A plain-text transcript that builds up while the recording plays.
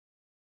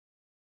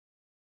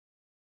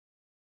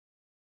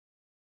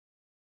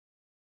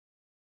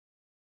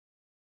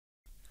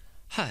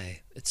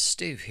Hi, it's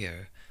Steve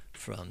here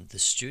from the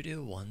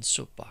StudioOne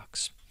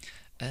Soapbox.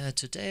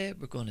 Today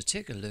we're going to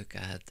take a look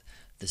at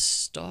the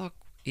stock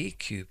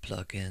EQ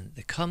plugin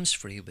that comes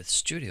free with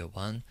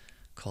StudioOne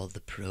called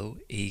the Pro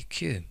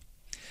EQ.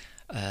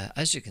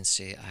 As you can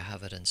see, I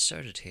have it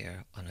inserted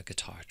here on a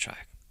guitar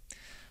track.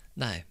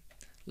 Now,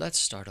 let's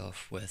start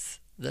off with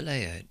the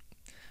layout.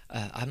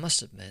 I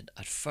must admit,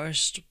 at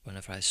first,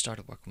 whenever I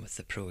started working with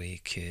the Pro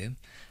EQ,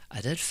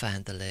 I did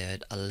find the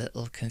layout a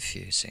little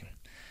confusing.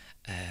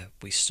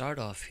 We start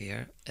off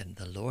here in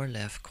the lower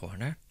left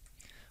corner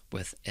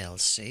with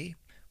LC,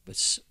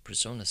 which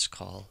presoners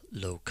call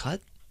low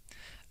cut.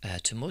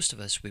 To most of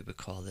us, we would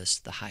call this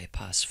the high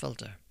pass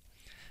filter.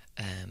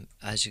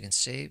 As you can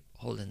see,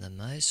 holding the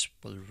mouse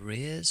will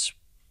raise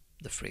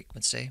the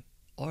frequency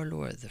or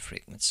lower the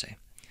frequency.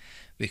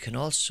 We can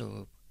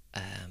also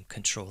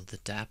control the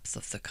depth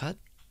of the cut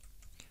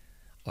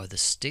or the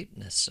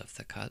steepness of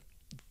the cut,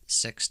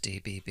 6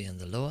 dB being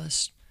the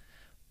lowest,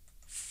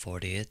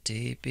 48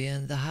 dB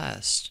being the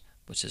highest,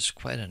 which is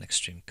quite an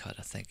extreme cut,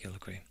 I think you'll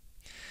agree.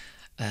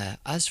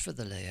 As for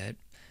the layout,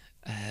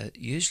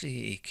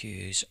 usually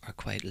EQs are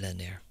quite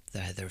linear.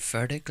 They're either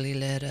vertically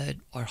laid out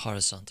or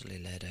horizontally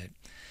laid out.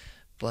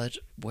 But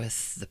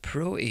with the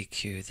Pro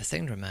EQ, the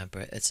thing to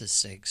remember, it's a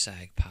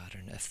zigzag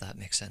pattern, if that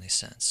makes any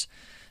sense.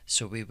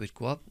 So we would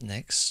go up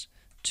next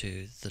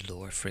to the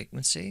lower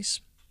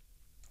frequencies,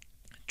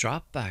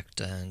 drop back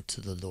down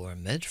to the lower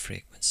mid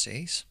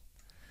frequencies,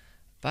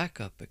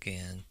 back up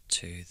again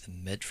to the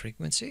mid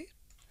frequency,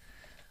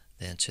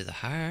 then to the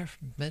higher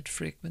mid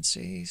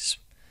frequencies,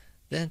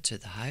 then to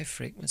the high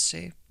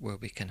frequency where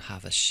we can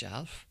have a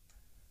shelf,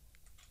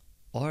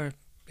 or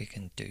we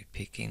can do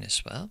peaking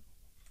as well,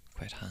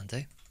 quite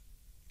handy.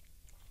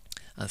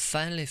 And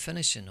finally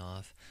finishing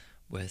off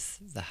with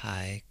the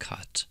high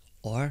cut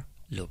or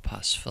low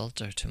pass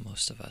filter to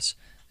most of us.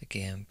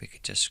 Again, we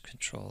could just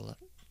control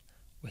it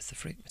with the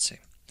frequency.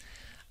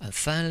 And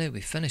finally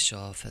we finish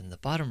off in the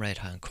bottom right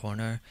hand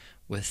corner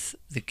with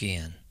the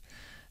gain.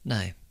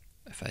 Now,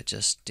 if I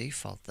just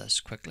default this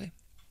quickly,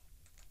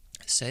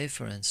 say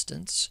for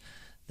instance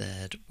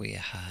that we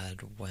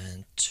had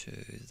went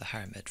to the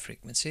higher mid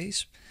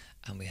frequencies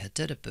and we had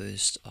did a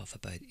boost of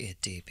about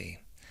 8 dB.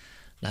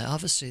 Now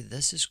obviously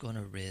this is going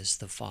to raise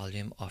the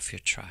volume of your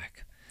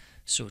track.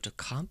 So to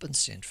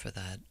compensate for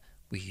that,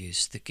 we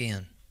use the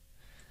gain.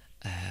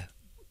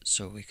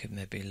 So we could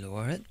maybe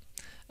lower it.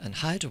 And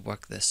how to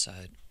work this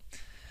out,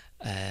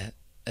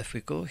 if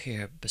we go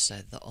here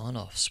beside the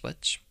on-off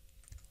switch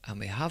and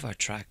we have our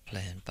track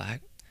playing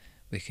back,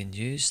 we can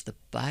use the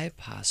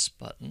bypass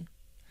button.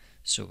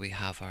 So we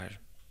have our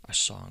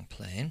song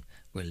playing,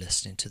 we're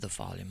listening to the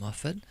volume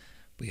of it,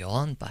 we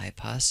on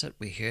bypass it,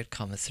 we hear it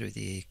coming through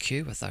the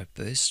EQ with our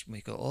boost,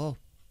 we go, oh,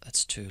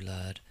 that's too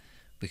loud.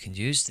 We can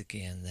use the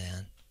gain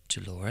then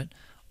to lower it,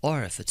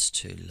 or if it's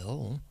too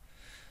low,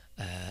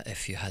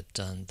 if you had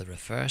done the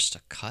reverse, a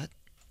cut,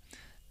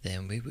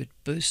 then we would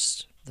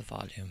boost the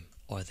volume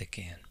or the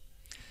gain.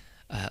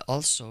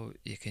 Also,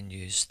 you can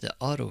use the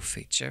auto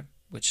feature,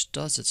 which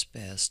does its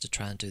best to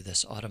try and do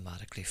this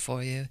automatically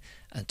for you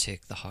and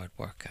take the hard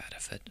work out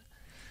of it.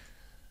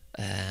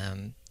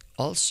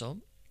 Also,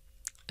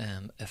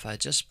 if I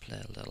just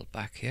play a little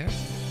back here,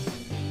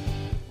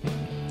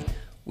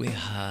 we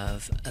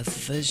have a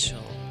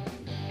visual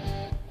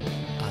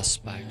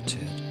aspect to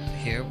it.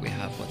 Here we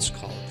have what's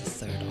called the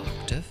third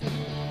octave.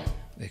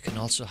 We can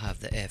also have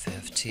the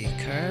FFT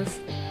curve,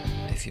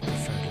 if you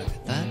prefer to look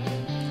at that.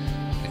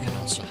 We can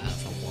also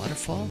have a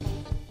waterfall.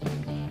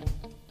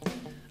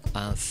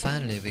 And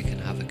finally we can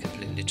have it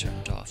completely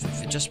turned off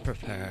if you just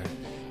prepare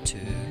to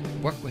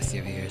work with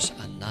your ears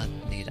and not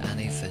need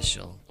any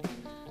visual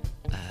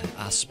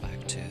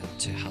aspect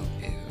to help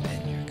you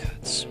in your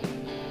cuts.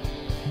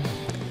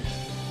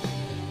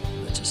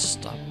 We'll just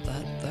stop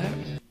that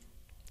there.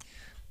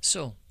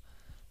 So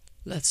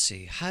let's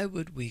see, how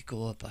would we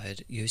go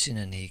about using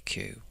an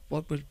EQ?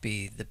 What would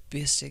be the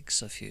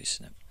basics of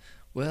using it?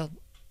 Well,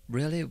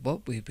 really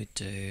what we would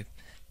do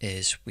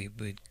is we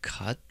would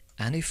cut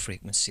any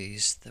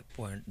frequencies that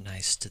weren't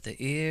nice to the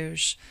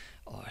ears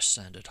or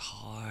sounded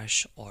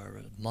harsh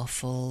or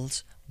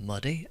muffled,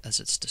 muddy as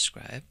it's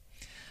described,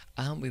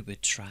 and we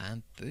would try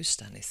and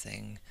boost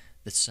anything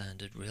that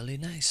sounded really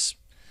nice.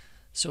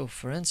 So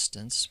for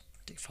instance,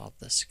 default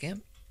this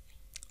again,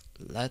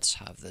 let's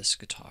have this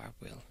guitar,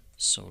 we'll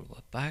solo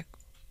it back,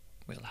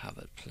 we'll have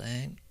it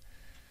playing,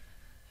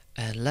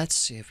 and let's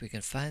see if we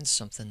can find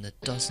something that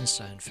doesn't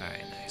sound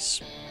very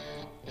nice.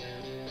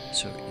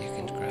 So you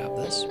can grab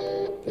this,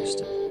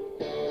 boost it.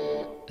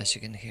 As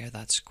you can hear,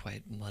 that's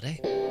quite muddy.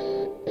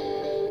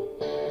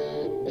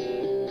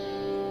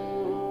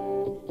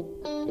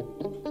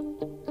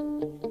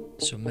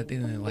 So maybe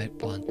we might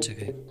want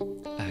to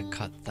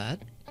cut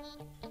that.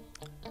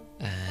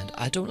 And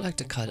I don't like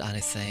to cut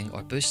anything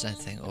or boost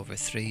anything over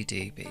 3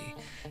 dB.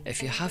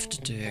 If you have to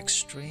do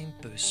extreme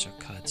boosts or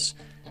cuts,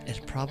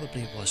 it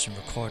probably wasn't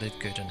recorded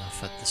good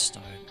enough at the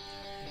start.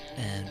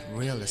 And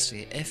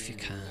realistically, if you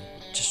can,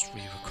 just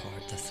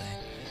re-record the thing,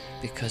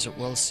 because it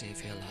will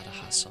save you a lot of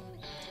hassle.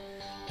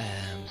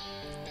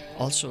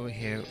 Also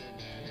here,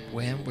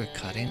 when we're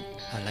cutting,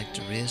 I like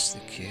to raise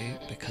the Q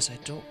because I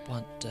don't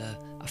want to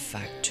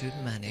affect too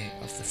many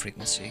of the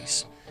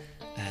frequencies,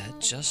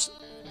 just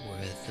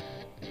where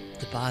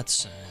the bad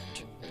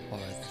sound or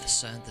the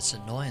sound that's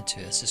annoying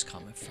to us is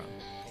coming from.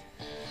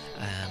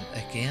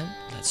 Again,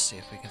 let's see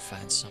if we can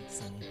find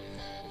something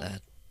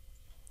that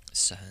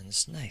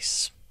sounds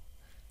nice.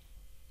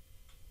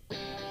 And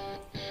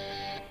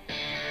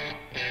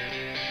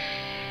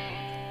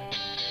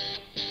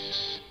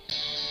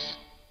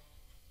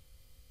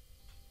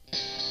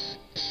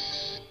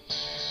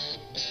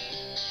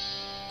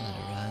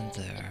around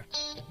there,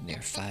 near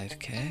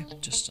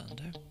 5k, just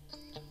under.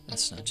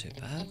 That's not too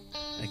bad.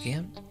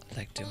 Again, I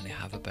like to only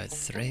have about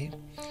 3.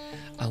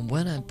 And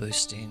when I'm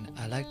boosting,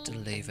 I like to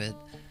leave it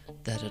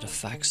that it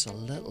affects a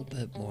little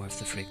bit more of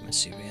the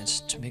frequency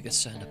range to make it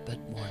sound a bit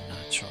more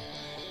natural.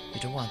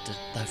 You don't want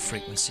that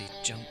frequency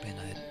jumping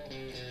out.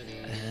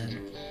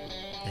 And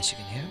as you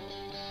can hear,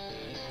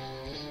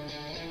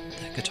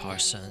 the guitar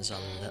sounds a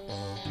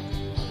little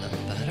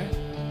better.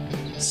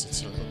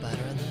 Sits a little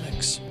better in the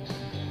mix.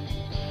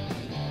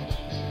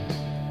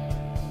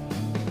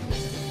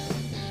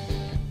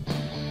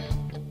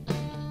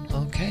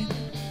 Okay,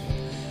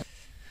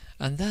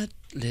 and that,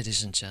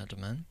 ladies and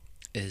gentlemen,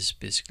 is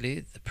basically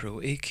the Pro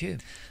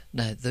EQ.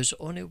 Now, there's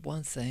only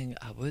one thing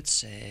I would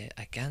say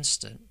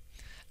against it,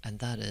 and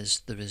that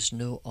is there is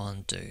no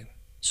undo.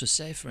 So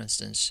say, for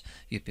instance,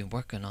 you've been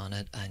working on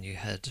it and you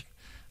had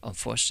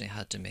unfortunately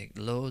had to make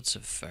loads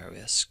of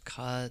various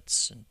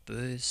cuts and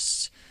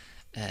boosts,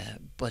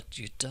 but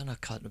you'd done a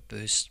cut and a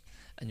boost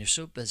and you're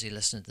so busy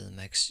listening to the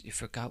mix you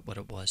forgot what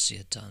it was you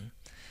had done,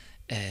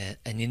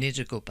 and you need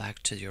to go back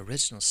to the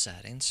original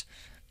settings.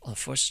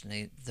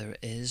 Unfortunately, there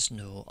is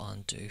no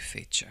undo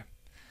feature.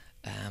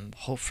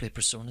 Hopefully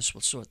PreSonus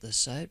will sort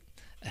this out.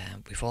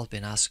 We've all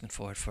been asking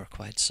for it for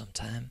quite some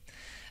time,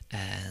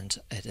 and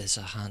it is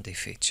a handy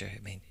feature.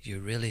 I mean, you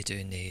really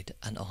do need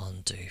an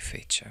undo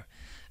feature.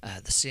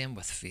 The same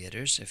with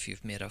faders. If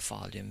you've made a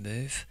volume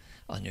move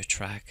on your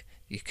track,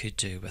 you could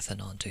do with an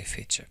undo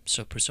feature.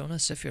 So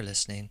PreSonus, if you're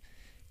listening,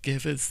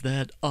 give us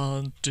that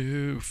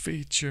undo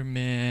feature,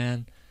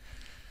 man.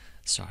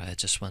 Sorry, I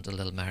just went a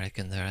little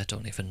American there. I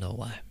don't even know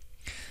why.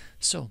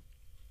 So,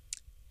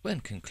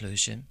 in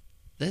conclusion,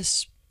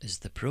 this is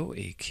the Pro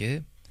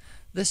EQ.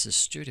 This is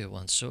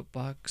StudioOne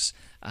Soapbox,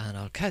 and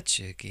I'll catch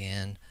you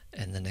again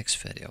in the next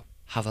video.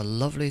 Have a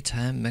lovely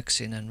time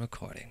mixing and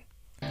recording.